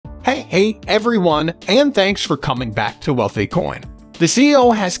Hey everyone, and thanks for coming back to Wealthy Coin. The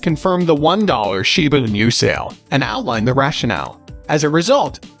CEO has confirmed the $1 Shiba Inu sale and outlined the rationale. As a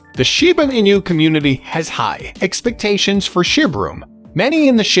result, the Shiba Inu community has high expectations for SHIB Room. Many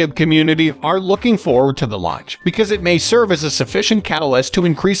in the SHIB community are looking forward to the launch because it may serve as a sufficient catalyst to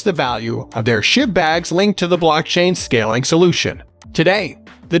increase the value of their SHIB bags linked to the blockchain scaling solution. Today,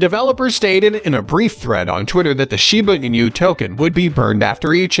 the developers stated in a brief thread on Twitter that the Shiba Inu token would be burned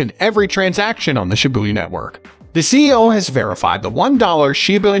after each and every transaction on the Shiba network. The CEO has verified the $1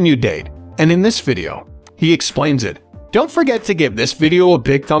 Shiba Inu date, and in this video, he explains it. Don't forget to give this video a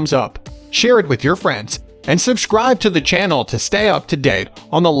big thumbs up, share it with your friends, and subscribe to the channel to stay up to date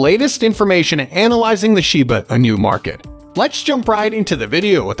on the latest information analyzing the Shiba Inu market. Let's jump right into the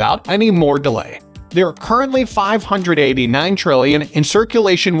video without any more delay. There are currently 589 trillion in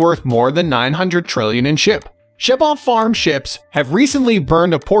circulation, worth more than 900 trillion in SHIB. Shiba farm ships have recently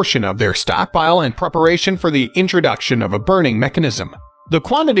burned a portion of their stockpile in preparation for the introduction of a burning mechanism. The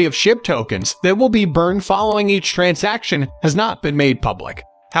quantity of SHIB tokens that will be burned following each transaction has not been made public.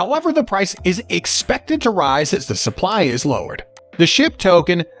 However, the price is expected to rise as the supply is lowered. The SHIB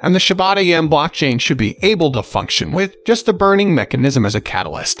token and the Shiba Inu blockchain should be able to function with just the burning mechanism as a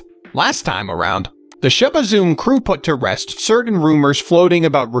catalyst. Last time around, the Shiba Inu crew put to rest certain rumors floating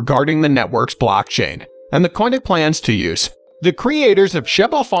about regarding the network's blockchain and the coin it plans to use. The creators of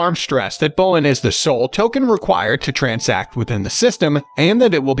Shiba Farm stressed that Bowen is the sole token required to transact within the system and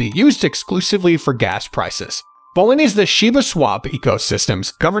that it will be used exclusively for gas prices. Bowen is the Shiba Swap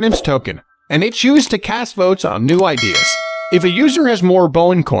ecosystem's governance token, and it's used to cast votes on new ideas. If a user has more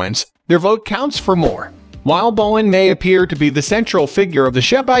Bowen coins, their vote counts for more. While Bowen may appear to be the central figure of the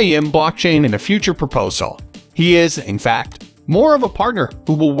Shiba Inu blockchain in a future proposal, he is, in fact, more of a partner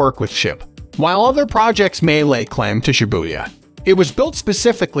who will work with SHIB. While other projects may lay claim to Shibuya, it was built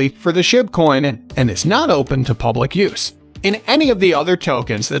specifically for the SHIB coin and is not open to public use. In any of the other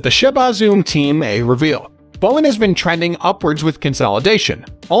tokens that the Shiba Inu team may reveal, Bowen has been trending upwards with consolidation,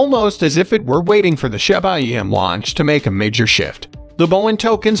 almost as if it were waiting for the Shiba Inu launch to make a major shift. The Bowen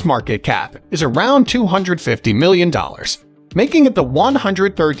token's market cap is around $250 million, making it the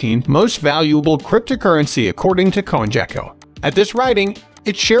 113th most valuable cryptocurrency according to CoinGecko. At this writing,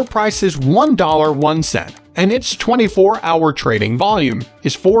 its share price is $1.01, and its 24-hour trading volume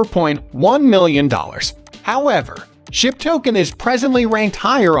is $4.1 million. However, SHIB token is presently ranked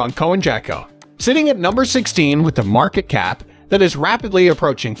higher on CoinGecko, sitting at number 16 with a market cap that is rapidly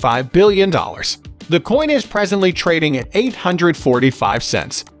approaching $5 billion. The coin is presently trading at 845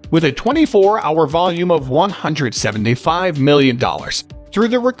 cents, with a 24-hour volume of $175 million. Through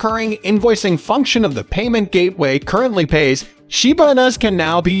the recurring invoicing function of the payment gateway currently pays, Shiba Inus can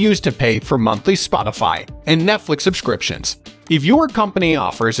now be used to pay for monthly Spotify and Netflix subscriptions. If your company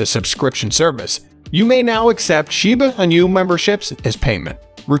offers a subscription service, you may now accept Shiba Inu memberships as payment.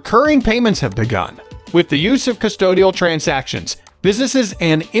 Recurring payments have begun. With the use of custodial transactions, businesses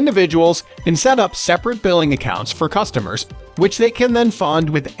and individuals can set up separate billing accounts for customers, which they can then fund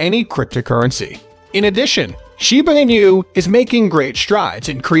with any cryptocurrency. In addition, Shiba Inu is making great strides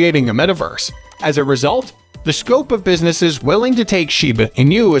in creating a metaverse. As a result, the scope of businesses willing to take Shiba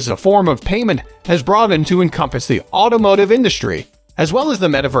Inu as a form of payment has broadened to encompass the automotive industry, as well as the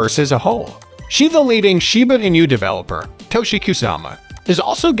metaverse as a whole. The leading Shiba Inu developer, Toshi Kusama, is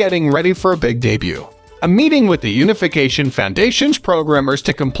also getting ready for a big debut. A meeting with the Unification Foundation's programmers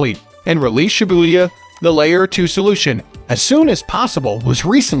to complete and release Shibuya, the Layer 2 solution, as soon as possible was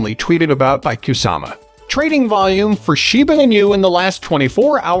recently tweeted about by Kusama. Trading volume for Shiba Inu in the last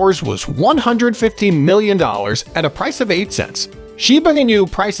 24 hours was $150 million at a price of 8 cents. Shiba Inu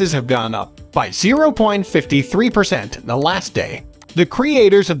prices have gone up by 0.53% in the last day. The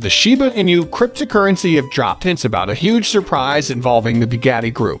creators of the Shiba Inu cryptocurrency have dropped hints about a huge surprise involving the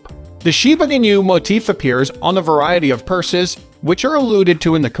Bugatti Group. The Shiba Inu motif appears on a variety of purses, which are alluded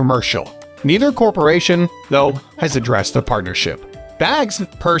to in the commercial. Neither corporation, though, has addressed the partnership. Bags,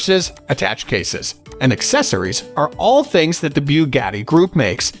 purses, attached cases, and accessories are all things that the Bugatti Group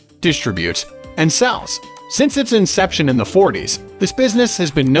makes, distributes, and sells. Since its inception in the 40s, this business has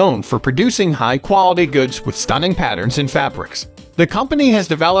been known for producing high-quality goods with stunning patterns and fabrics. The company has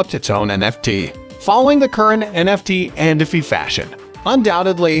developed its own NFT, following the current NFT and IFI fashion.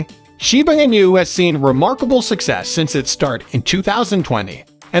 Undoubtedly, Shiba Inu has seen remarkable success since its start in 2020,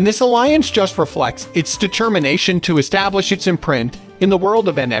 and this alliance just reflects its determination to establish its imprint in the world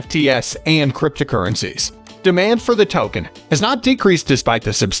of NFTs and cryptocurrencies. Demand for the token has not decreased despite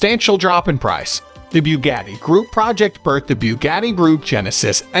the substantial drop in price. The Bugatti Group project birthed the Bugatti Group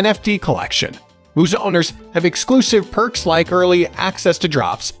Genesis NFT collection, whose owners have exclusive perks like early access to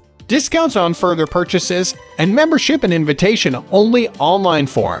drops, discounts on further purchases, and membership and invitation-only online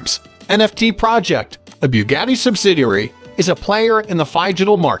forums. NFT Project, a Bugatti subsidiary, is a player in the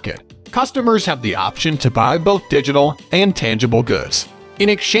digital market. Customers have the option to buy both digital and tangible goods in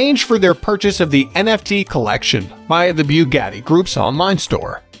exchange for their purchase of the NFT collection via the Bugatti Group's online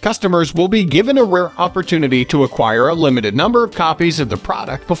store. Customers will be given a rare opportunity to acquire a limited number of copies of the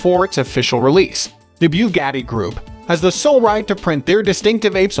product before its official release. The Bugatti Group has the sole right to print their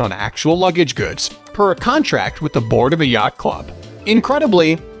distinctive apes on actual luggage goods, per a contract with the board of a yacht club.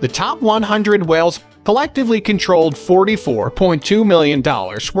 Incredibly, the top 100 whales collectively controlled $44.2 million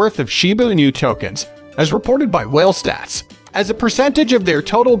worth of Shiba Inu tokens, as reported by Whale Stats. As a percentage of their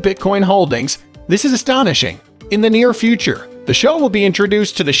total Bitcoin holdings, this is astonishing. In the near future, the show will be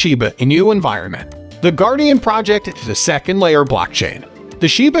introduced to the Shiba Inu environment. The Guardian project is a second-layer blockchain. The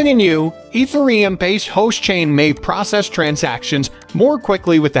Shiba Inu, Ethereum-based host chain may process transactions more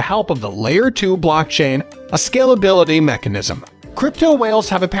quickly with the help of the Layer 2 blockchain, a scalability mechanism. Crypto whales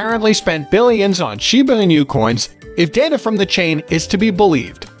have apparently spent billions on Shiba Inu coins, if data from the chain is to be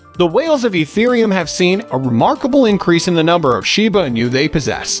believed. The whales of Ethereum have seen a remarkable increase in the number of Shiba Inu they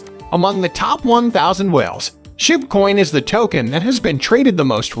possess. Among the top 1,000 whales, ShibCoin is the token that has been traded the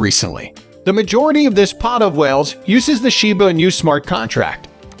most recently. The majority of this pot of whales uses the Shiba Inu smart contract,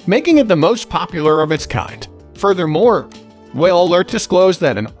 making it the most popular of its kind. Furthermore, Whale Alert disclosed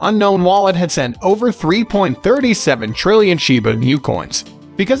that an unknown wallet had sent over 3.37 trillion Shiba Inu coins.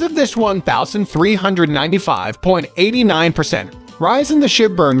 Because of this 1,395.89% rise in the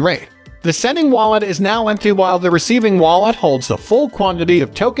SHIB burn rate, the sending wallet is now empty while the receiving wallet holds the full quantity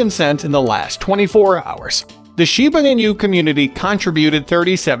of tokens sent in the last 24 hours. The Shiba Inu community contributed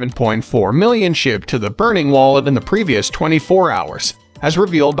 37.4 million SHIB to the burning wallet in the previous 24 hours, as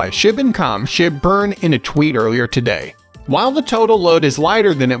revealed by ShibIncom SHIB burn in a tweet earlier today. While the total load is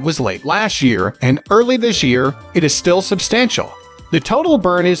lighter than it was late last year and early this year, it is still substantial. The total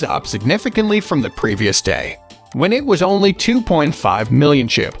burn is up significantly from the previous day, when it was only 2.5 million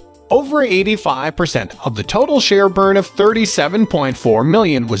SHIB. Over 85% of the total share burn of 37.4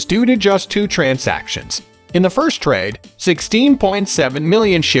 million was due to just 2 transactions. In the first trade, 16.7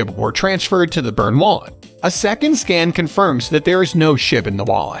 million SHIB were transferred to the burn wallet. A second scan confirms that there is no SHIB in the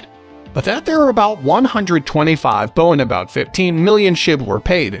wallet, but that there are about 125 BO and about 15 million SHIB were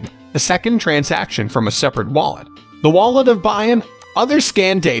paid in a second transaction from a separate wallet. The wallet of buy-in. Other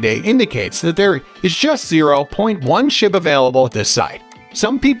scan data indicates that there is just 0.1 SHIB available at this site.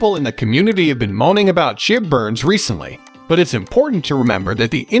 Some people in the community have been moaning about SHIB burns recently, but it's important to remember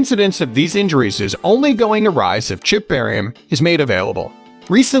that the incidence of these injuries is only going to rise if chip barium is made available.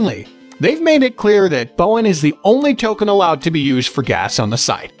 Recently, they've made it clear that Bowen is the only token allowed to be used for gas on the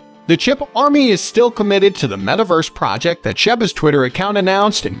site. The chip army is still committed to the metaverse project that Shiba's Twitter account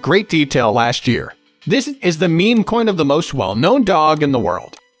announced in great detail last year. This is the meme coin of the most well-known dog in the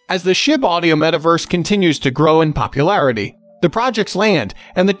world. As the SHIB audio metaverse continues to grow in popularity, the project's land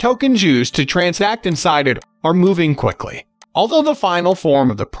and the tokens used to transact inside it are moving quickly. Although the final form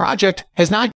of the project has not